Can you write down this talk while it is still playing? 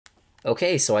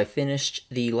Okay, so I finished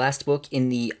the last book in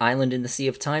the Island in the Sea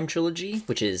of Time trilogy,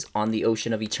 which is On the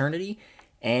Ocean of Eternity,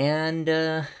 and,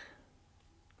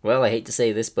 well, I hate to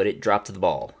say this, but it dropped the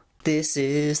ball. This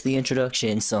is the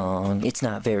introduction song. It's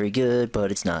not very good,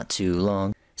 but it's not too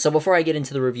long. So before I get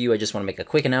into the review, I just want to make a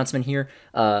quick announcement here.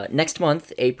 Next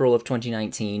month, April of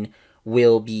 2019,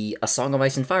 will be a Song of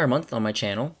Ice and Fire month on my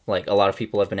channel. Like, a lot of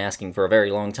people have been asking for a very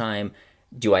long time,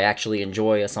 do I actually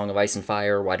enjoy A Song of Ice and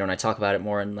Fire? Why don't I talk about it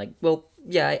more? And like, well,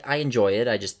 yeah, I enjoy it.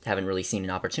 I just haven't really seen an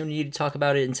opportunity to talk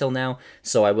about it until now.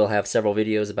 So I will have several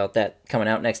videos about that coming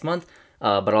out next month.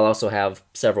 But I'll also have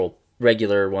several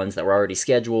regular ones that were already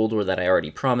scheduled or that I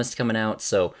already promised coming out.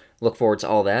 So look forward to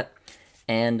all that.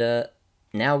 And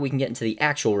now we can get into the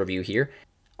actual review here.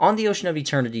 On the Ocean of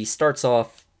Eternity starts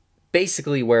off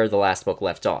basically where the last book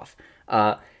left off.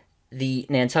 The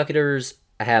Nantucketers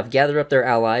have gathered up their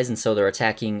allies, and so they're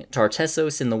attacking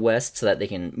Tartessos in the west so that they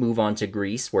can move on to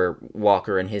Greece, where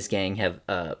Walker and his gang have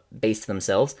based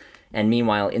themselves. And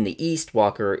meanwhile, in the east,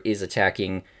 Walker is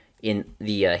attacking in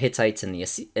the Hittites and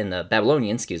the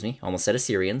Babylonians, excuse me, almost said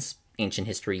Assyrians. Ancient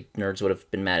history nerds would have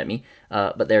been mad at me,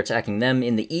 but they're attacking them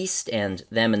in the east, and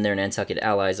them and their Nantucket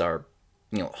allies are,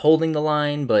 holding the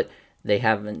line, but they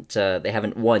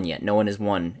haven't won yet. No one has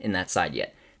won in that side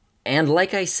yet. And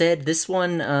like I said, this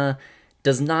one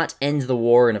does not end the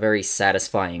war in a very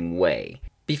satisfying way.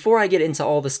 Before I get into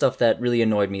all the stuff that really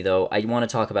annoyed me, though, I want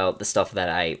to talk about the stuff that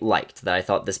I liked, that I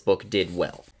thought this book did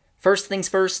well. First things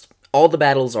first, all the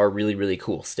battles are really, really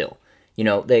cool still.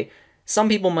 Some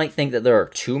people might think that there are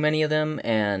too many of them,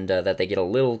 and that they get a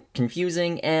little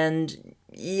confusing, and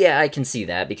yeah, I can see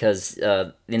that, because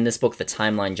in this book the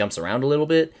timeline jumps around a little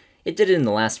bit. It did it in the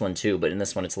last one too, but in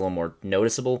this one it's a little more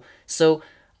noticeable. So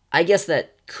I guess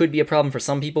that could be a problem for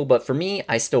some people, but for me,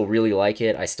 I still really like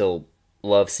it. I still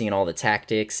love seeing all the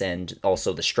tactics and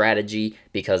also the strategy,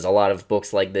 because a lot of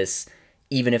books like this,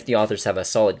 even if the authors have a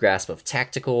solid grasp of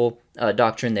tactical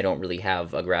doctrine, they don't really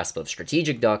have a grasp of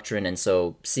strategic doctrine, and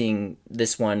so seeing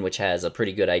this one, which has a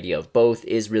pretty good idea of both,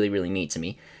 is really, really neat to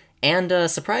me. And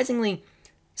surprisingly,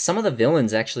 some of the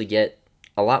villains actually get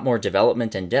a lot more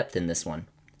development and depth in this one.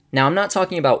 Now, I'm not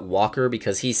talking about Walker,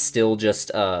 because he's still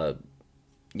just a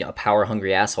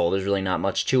power-hungry asshole. There's really not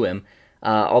much to him.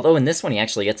 Although in this one he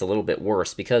actually gets a little bit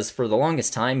worse, because for the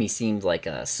longest time he seemed like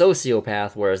a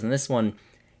sociopath, whereas in this one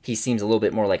he seems a little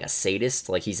bit more like a sadist,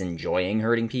 like he's enjoying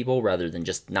hurting people rather than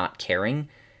just not caring.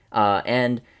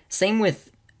 And same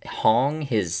with Hong,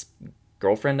 his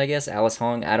girlfriend, I guess, Alice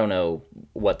Hong. I don't know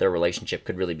what their relationship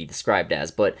could really be described as,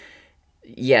 but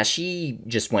yeah, she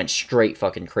just went straight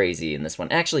fucking crazy in this one.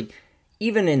 Actually,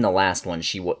 even in the last one,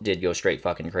 she did go straight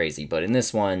fucking crazy, but in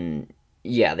this one,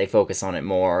 yeah, they focus on it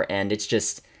more, and it's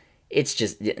just,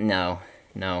 no,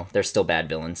 they're still bad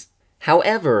villains.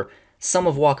 However, some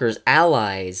of Walker's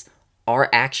allies are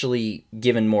actually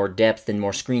given more depth and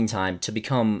more screen time to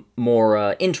become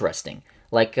more interesting.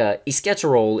 Like,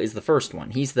 Isketerol is the first one.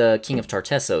 He's the king of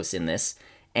Tartessos in this,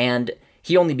 and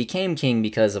he only became king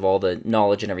because of all the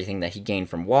knowledge and everything that he gained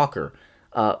from Walker.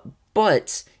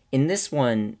 But in this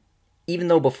one, even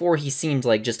though before he seemed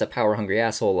like just a power-hungry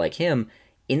asshole like him,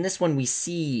 in this one we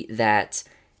see that,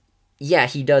 yeah,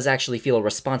 he does actually feel a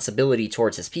responsibility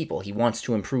towards his people. He wants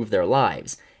to improve their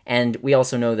lives. And we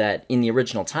also know that in the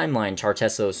original timeline,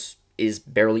 Tartessos is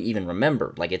barely even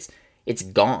remembered. Like, it's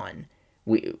gone.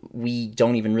 We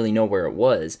don't even really know where it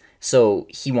was. So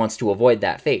he wants to avoid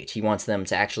that fate. He wants them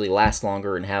to actually last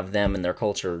longer and have them and their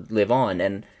culture live on.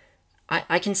 And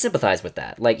I can sympathize with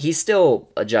that. Like, he's still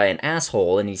a giant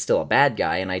asshole, and he's still a bad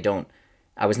guy, and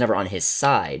I was never on his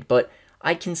side, but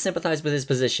I can sympathize with his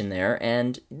position there,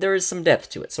 and there is some depth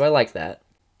to it, so I like that.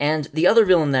 And the other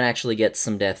villain that actually gets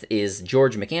some depth is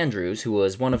George McAndrews, who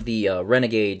was one of the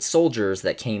renegade soldiers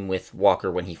that came with Walker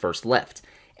when he first left.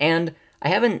 And I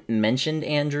haven't mentioned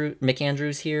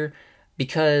McAndrews here,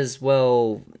 because,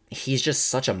 well, he's just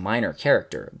such a minor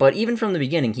character. But even from the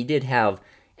beginning, he did have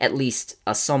at least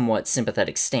a somewhat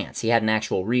sympathetic stance. He had an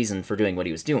actual reason for doing what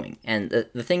he was doing. And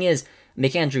the thing is,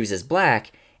 McAndrews is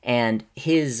black, and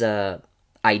his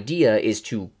idea is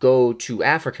to go to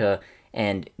Africa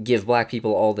and give black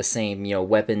people all the same,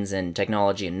 weapons and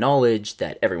technology and knowledge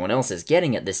that everyone else is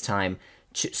getting at this time,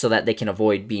 so that they can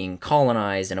avoid being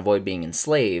colonized and avoid being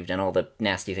enslaved and all the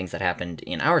nasty things that happened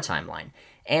in our timeline.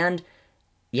 And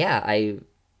yeah,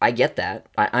 I get that.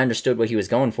 I understood what he was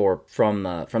going for from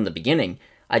the beginning.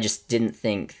 I just didn't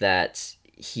think that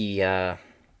he, how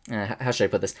should I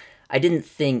put this? I didn't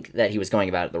think that he was going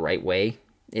about it the right way,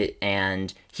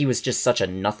 and he was just such a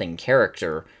nothing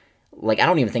character. Like, I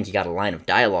don't even think he got a line of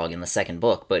dialogue in the second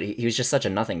book, but he was just such a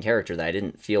nothing character that I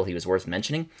didn't feel he was worth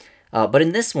mentioning. But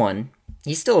in this one,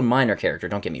 he's still a minor character,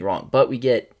 don't get me wrong, but we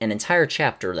get an entire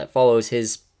chapter that follows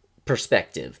his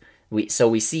perspective. So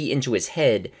we see into his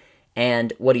head,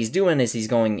 and what he's doing is he's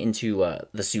going into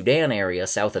the Sudan area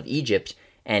south of Egypt,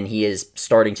 and he is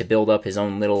starting to build up his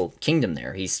own little kingdom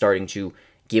there. He's starting to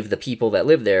give the people that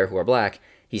live there who are black,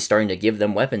 he's starting to give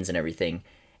them weapons and everything.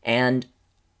 And,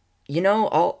 you know,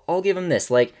 I'll give him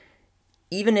this. Like,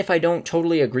 even if I don't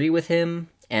totally agree with him,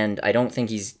 and I don't think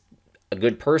he's a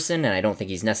good person, and I don't think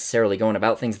he's necessarily going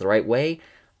about things the right way,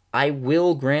 I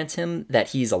will grant him that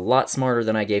he's a lot smarter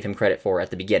than I gave him credit for at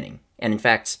the beginning. And in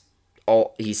fact,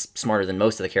 he's smarter than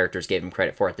most of the characters gave him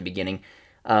credit for at the beginning.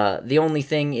 The only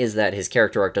thing is that his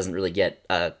character arc doesn't really get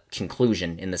a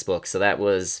conclusion in this book, so that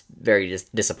was very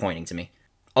disappointing to me.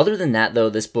 Other than that, though,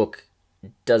 this book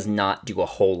does not do a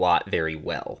whole lot very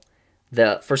well.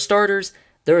 For starters,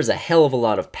 there is a hell of a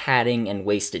lot of padding and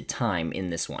wasted time in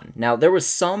this one. Now, there was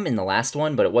some in the last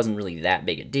one, but it wasn't really that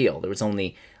big a deal. There was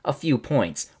only a few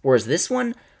points, whereas this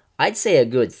one, I'd say a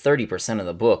good 30% of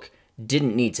the book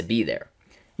didn't need to be there.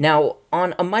 Now,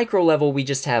 on a micro level, we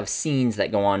just have scenes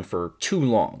that go on for too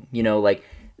long. You know, like,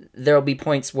 there'll be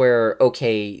points where,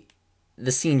 okay,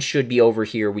 the scene should be over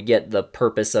here, we get the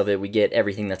purpose of it, we get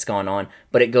everything that's gone on,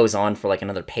 but it goes on for like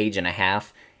another page and a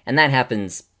half, and that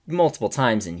happens multiple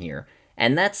times in here.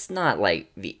 And that's not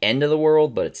like the end of the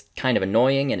world, but it's kind of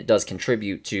annoying, and it does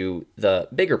contribute to the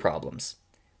bigger problems,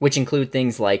 which include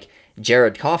things like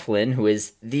Jared Coughlin, who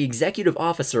is the executive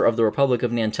officer of the Republic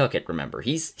of Nantucket, remember.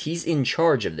 He's in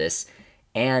charge of this,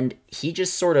 and he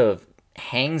just sort of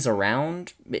hangs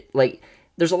around. Like,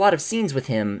 there's a lot of scenes with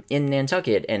him in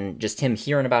Nantucket, and just him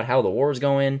hearing about how the war's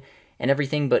going and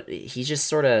everything, but he just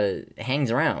sort of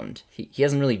hangs around. He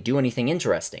doesn't really do anything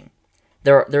interesting.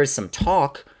 There is some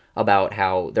talk about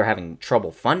how they're having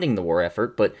trouble funding the war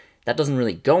effort, but that doesn't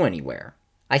really go anywhere.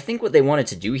 I think what they wanted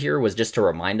to do here was just to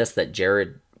remind us that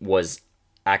Jared was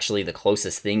actually the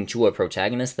closest thing to a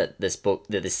protagonist that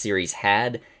this series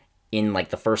had in like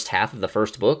the first half of the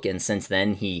first book, and since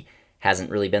then he hasn't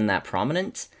really been that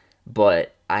prominent.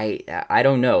 But I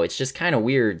don't know, it's just kind of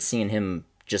weird seeing him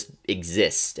just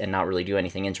exist and not really do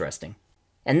anything interesting.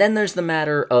 And then there's the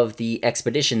matter of the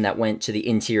expedition that went to the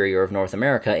interior of North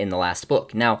America in the last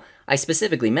book. Now, I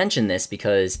specifically mention this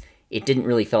because it didn't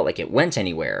really feel like it went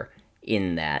anywhere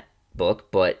in that book,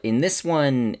 but in this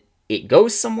one, it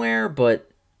goes somewhere,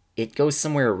 but it goes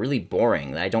somewhere really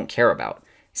boring that I don't care about.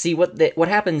 See, what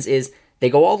happens is they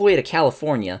go all the way to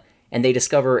California, and they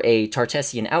discover a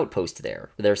Tartessian outpost there.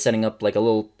 They're setting up like a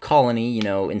little colony, you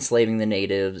know, enslaving the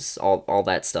natives, all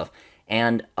that stuff.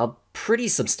 And a pretty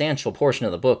substantial portion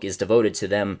of the book is devoted to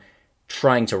them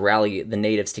trying to rally the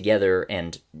natives together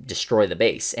and destroy the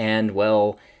base. And,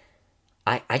 well,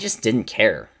 I just didn't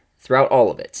care throughout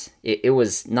all of it. It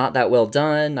was not that well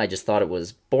done. I just thought it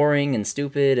was boring and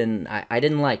stupid, and I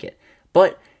didn't like it.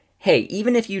 But, hey,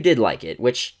 even if you did like it,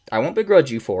 which I won't begrudge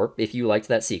you for if you liked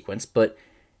that sequence, but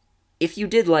if you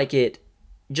did like it,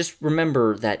 just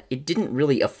remember that it didn't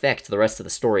really affect the rest of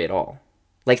the story at all.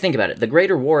 Like, think about it. The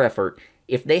greater war effort,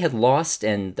 if they had lost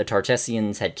and the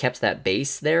Tartessians had kept that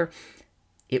base there,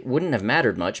 it wouldn't have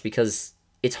mattered much because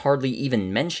it's hardly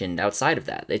even mentioned outside of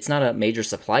that. It's not a major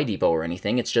supply depot or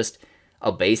anything. It's just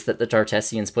a base that the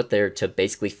Tartessians put there to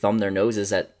basically thumb their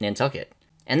noses at Nantucket.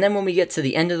 And then when we get to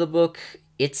the end of the book,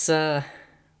 it's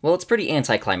pretty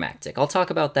anticlimactic. I'll talk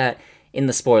about that in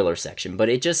the spoiler section, but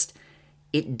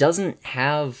it doesn't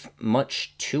have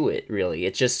much to it, really.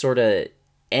 It just sort of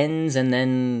ends, and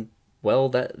then, well,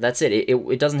 that's it.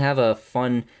 It doesn't have a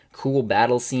fun, cool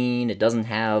battle scene. It doesn't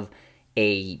have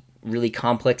a really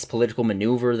complex political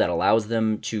maneuver that allows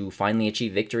them to finally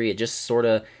achieve victory. It just sort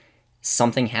of,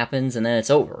 something happens, and then it's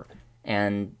over.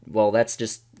 And, well, that's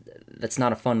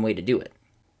not a fun way to do it.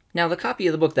 Now, the copy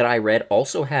of the book that I read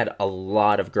also had a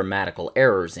lot of grammatical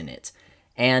errors in it,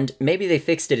 and maybe they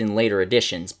fixed it in later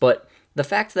editions, but the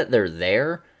fact that they're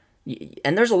there,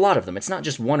 and there's a lot of them, it's not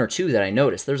just one or two that I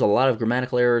noticed, there's a lot of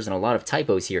grammatical errors and a lot of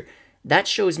typos here, that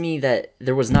shows me that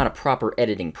there was not a proper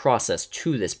editing process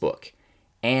to this book.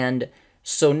 And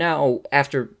so now,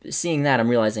 after seeing that, I'm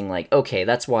realizing, like, okay,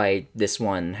 that's why this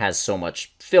one has so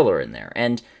much filler in there.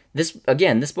 And this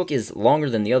book is longer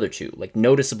than the other two, like,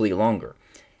 noticeably longer.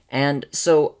 And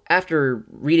so, after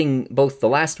reading both the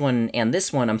last one and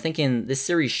this one, I'm thinking this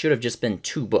series should have just been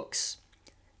 2 books.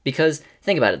 Because,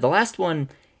 think about it, the last one,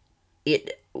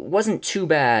 it wasn't too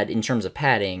bad in terms of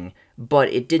padding, but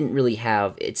it didn't really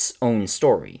have its own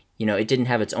story. You know, it didn't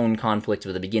have its own conflict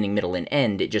with a beginning, middle, and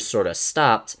end. It just sort of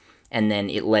stopped, and then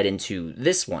it led into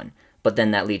this one. But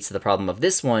then that leads to the problem of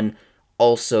this one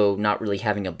also not really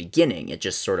having a beginning. It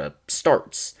just sort of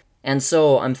starts. And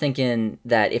so I'm thinking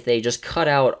that if they just cut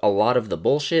out a lot of the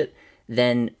bullshit,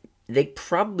 then they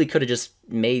probably could have just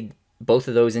made both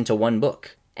of those into one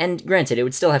book. And granted, it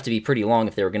would still have to be pretty long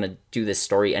if they were going to do this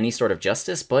story any sort of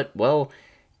justice, but, well,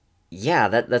 yeah,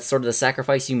 that's sort of the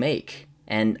sacrifice you make.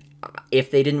 And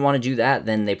if they didn't want to do that,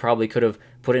 then they probably could have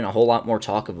put in a whole lot more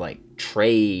talk of, like,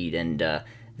 trade and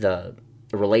the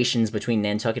relations between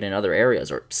Nantucket and other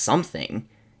areas or something.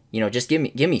 Just give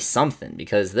me something,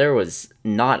 because there was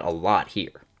not a lot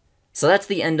here. So that's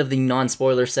the end of the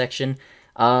non-spoiler section.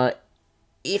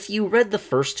 If you read the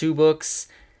first two books,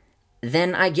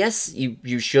 then I guess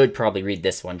you should probably read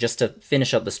this one just to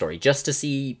finish up the story, just to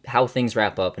see how things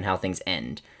wrap up and how things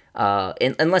end.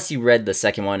 Unless you read the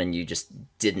second one and you just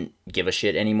didn't give a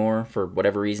shit anymore for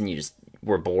whatever reason, you just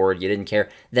were bored, you didn't care,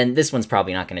 then this one's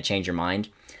probably not going to change your mind.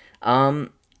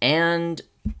 And,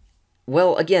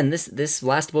 well, again, this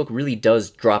last book really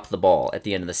does drop the ball at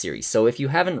the end of the series. So if you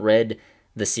haven't read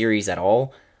the series at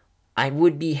all, I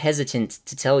would be hesitant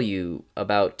to tell you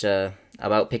about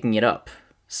picking it up.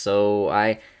 So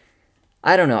I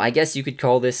don't know. I guess you could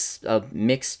call this a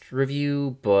mixed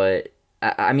review, but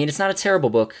I mean, it's not a terrible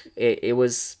book. It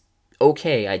was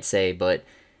okay, I'd say, but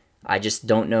I just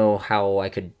don't know how I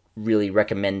could really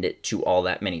recommend it to all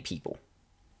that many people.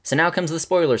 So now comes the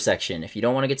spoiler section. If you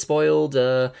don't want to get spoiled,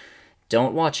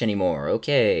 don't watch anymore.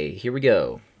 Okay, here we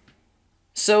go.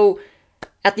 So,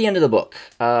 at the end of the book,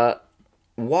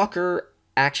 Walker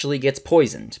actually gets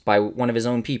poisoned by one of his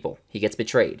own people. He gets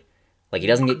betrayed. Like, he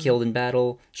doesn't get killed in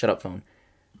battle. Shut up, phone.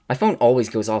 My phone always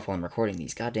goes off while I'm recording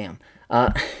these. Goddamn.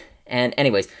 And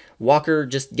anyways, Walker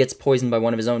just gets poisoned by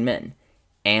one of his own men.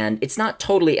 And it's not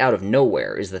totally out of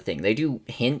nowhere, is the thing. They do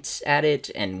hint at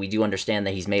it, and we do understand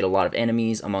that he's made a lot of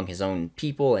enemies among his own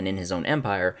people and in his own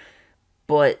empire.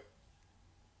 But,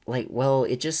 like, well,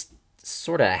 it just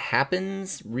sort of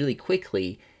happens really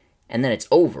quickly, and then it's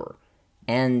over.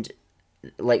 And,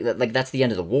 like that's the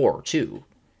end of the war, too.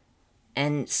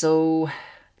 And so,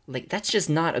 like, that's just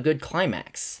not a good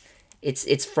climax.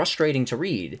 It's frustrating to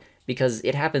read, because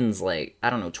it happens, like, I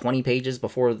don't know, 20 pages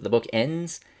before the book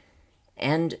ends.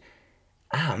 And,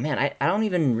 oh man, I don't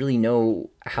even really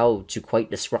know how to quite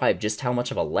describe just how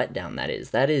much of a letdown that is.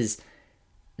 That is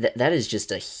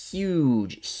just a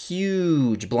huge,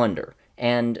 huge blunder.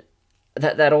 And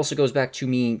that also goes back to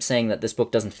me saying that this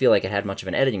book doesn't feel like it had much of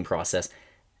an editing process.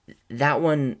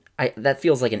 That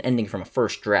feels like an ending from a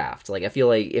first draft. Like, I feel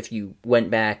like if you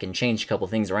went back and changed a couple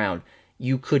things around,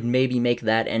 you could maybe make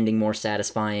that ending more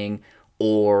satisfying,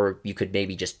 or you could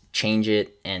maybe just change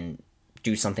it and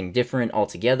do something different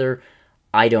altogether.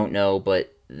 I don't know,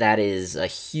 but that is a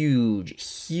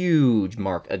huge, huge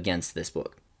mark against this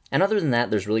book. And other than that,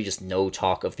 there's really just no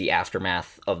talk of the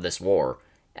aftermath of this war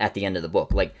at the end of the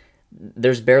book. Like,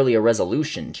 there's barely a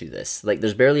resolution to this. Like,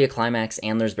 there's barely a climax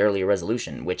and there's barely a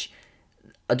resolution, which,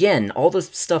 again, all the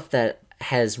stuff that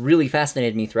has really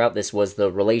fascinated me throughout this was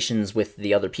the relations with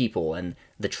the other people and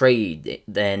the trade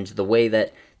and the way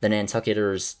that the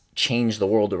Nantucketers change the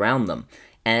world around them.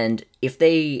 And if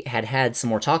they had had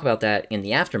some more talk about that in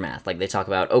the aftermath, like they talk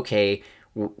about, okay,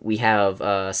 we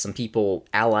have some people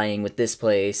allying with this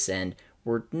place, and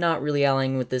we're not really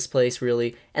allying with this place,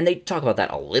 really. And they talk about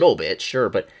that a little bit, sure,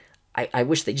 but I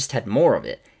wish they just had more of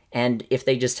it. And if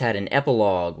they just had an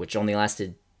epilogue, which only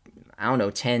lasted, I don't know,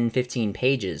 10, 15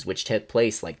 pages, which took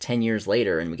place like 10 years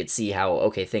later, and we could see how,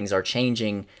 okay, things are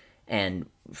changing, and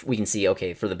we can see,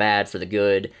 okay, for the bad, for the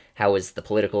good, how is the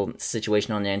political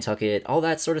situation on Nantucket, all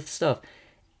that sort of stuff.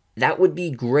 That would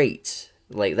be great.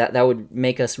 Like, that would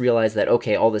make us realize that,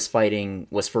 okay, all this fighting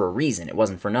was for a reason, it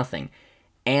wasn't for nothing.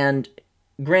 And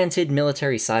granted,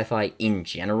 military sci-fi in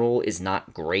general is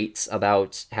not great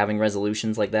about having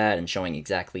resolutions like that and showing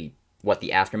exactly what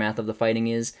the aftermath of the fighting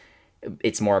is.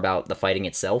 It's more about the fighting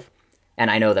itself. And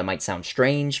I know that might sound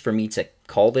strange for me to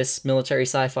call this military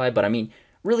sci-fi, but I mean,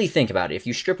 really think about it. If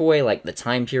you strip away, like, the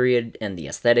time period and the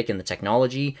aesthetic and the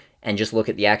technology and just look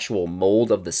at the actual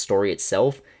mold of the story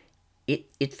itself,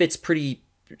 it fits pretty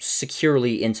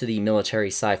securely into the military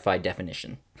sci-fi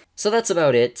definition. So that's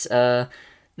about it.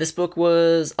 This book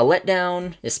was a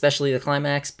letdown, especially the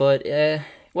climax, but it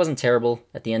wasn't terrible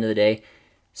at the end of the day.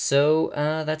 So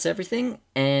that's everything,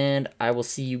 and I will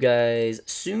see you guys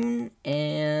soon,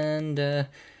 and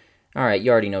alright,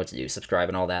 you already know what to do. Subscribe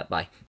and all that. Bye.